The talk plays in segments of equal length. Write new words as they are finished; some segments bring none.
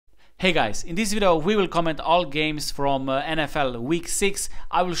Hey guys, in this video we will comment all games from NFL Week 6.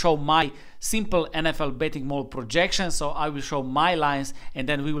 I will show my simple NFL betting model projection, so I will show my lines and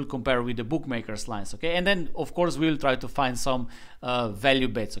then we will compare with the bookmakers lines, okay? And then of course we will try to find some value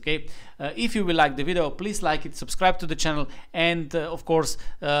bets, okay? If you will like the video, please like it, subscribe to the channel, and of course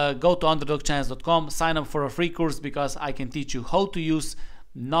go to underdogchannels.com, sign up for a free course because I can teach you how to use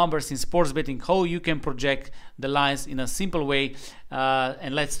numbers in sports betting, how you can project the lines in a simple way,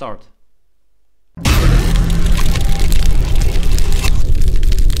 and let's start.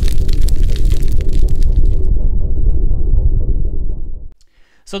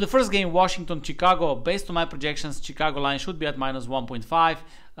 So the first game, Washington-Chicago, based on my projections, Chicago line should be at minus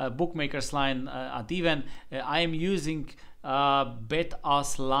 1.5, bookmakers line at even. I am using bet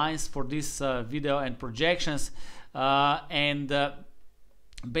us lines for this video and projections,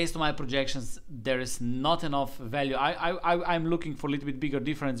 based on my projections, there is not enough value. I'm looking for a little bit bigger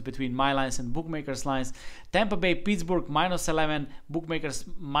difference between my lines and bookmakers lines. Tampa Bay, Pittsburgh, minus 11, bookmakers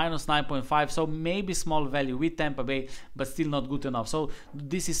minus 9.5. So maybe small value with Tampa Bay, but still not good enough. So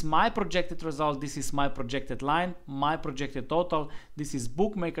this is my projected result. This is my projected line, my projected total. This is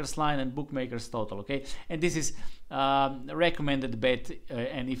bookmakers line and bookmakers total, okay? And this is recommended bet,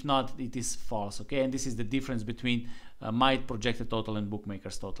 and if not, it is false, okay? And this is the difference between my projected total and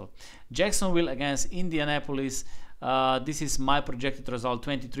bookmakers total. Jacksonville against Indianapolis, this is my projected result,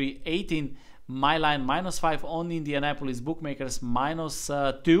 23-18. My line minus 5 on Indianapolis, bookmakers minus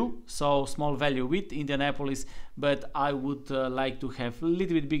 2, so small value with Indianapolis, but I would like to have a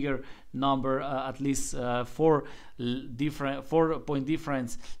little bit bigger number, at least 4 point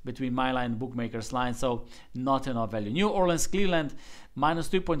difference between my line and bookmakers line, so not enough value. New Orleans, Cleveland, minus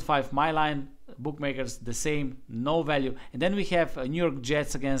 2.5, my line, bookmakers the same, no value. And then we have New York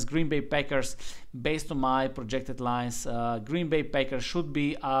Jets against Green Bay Packers. Based on my projected lines, Green Bay Packers should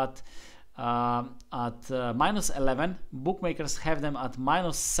be at minus 11. Bookmakers have them at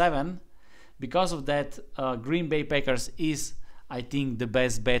minus 7. Because of that, Green Bay Packers is, I think, the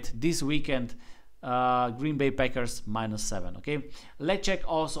best bet this weekend. Green Bay Packers minus 7, okay? Let's check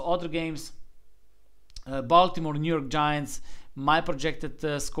also other games. Baltimore, New York Giants, my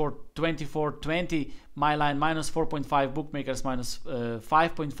projected score 24-20, my line minus 4.5, bookmakers minus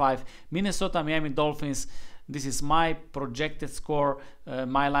 5.5. Minnesota, Miami Dolphins, this is my projected score,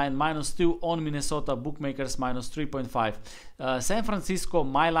 my line minus 2 on Minnesota, bookmakers minus 3.5. San Francisco,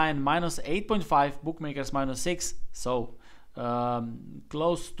 my line minus 8.5, bookmakers minus 6, so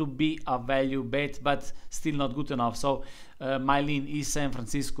close to be a value bet, but still not good enough. So my lean is San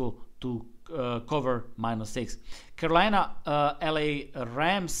Francisco to cover minus 6. Carolina, LA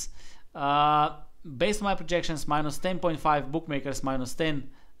Rams, based on my projections, minus 10.5, bookmakers minus 10,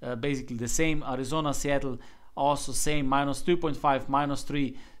 basically the same. Arizona, Seattle, also same, minus 2.5, minus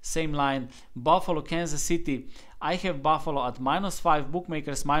 3, same line. Buffalo, Kansas City, I have Buffalo at minus 5,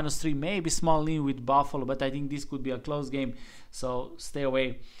 bookmakers minus 3, maybe small lean with Buffalo, but I think this could be a close game, so stay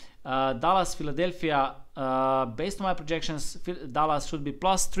away. Dallas, Philadelphia, based on my projections, Dallas should be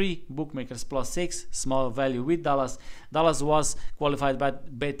plus 3, bookmakers plus 6, small value with Dallas. Dallas was qualified by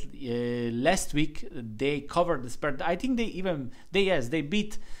bet last week. They covered the spread. I think they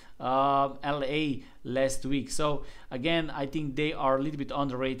beat LA last week. So again, I think they are a little bit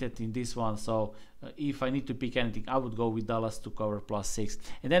underrated in this one. So if I need to pick anything, I would go with Dallas to cover plus 6.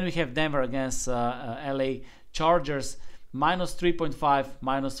 And then we have Denver against LA Chargers. Minus 3.5,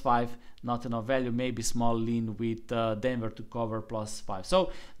 minus 5, not enough value, maybe small lean with Denver to cover plus 5.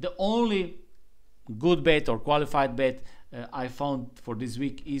 So the only good bet or qualified bet I found for this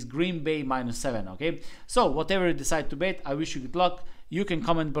week is Green Bay minus 7, okay? So whatever you decide to bet, I wish you good luck. You can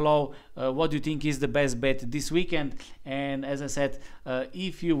comment below what you think is the best bet this weekend. And as I said,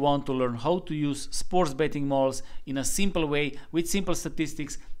 if you want to learn how to use sports betting models in a simple way with simple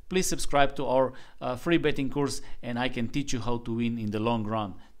statistics, please subscribe to our free betting course, and I can teach you how to win in the long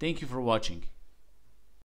run. Thank you for watching.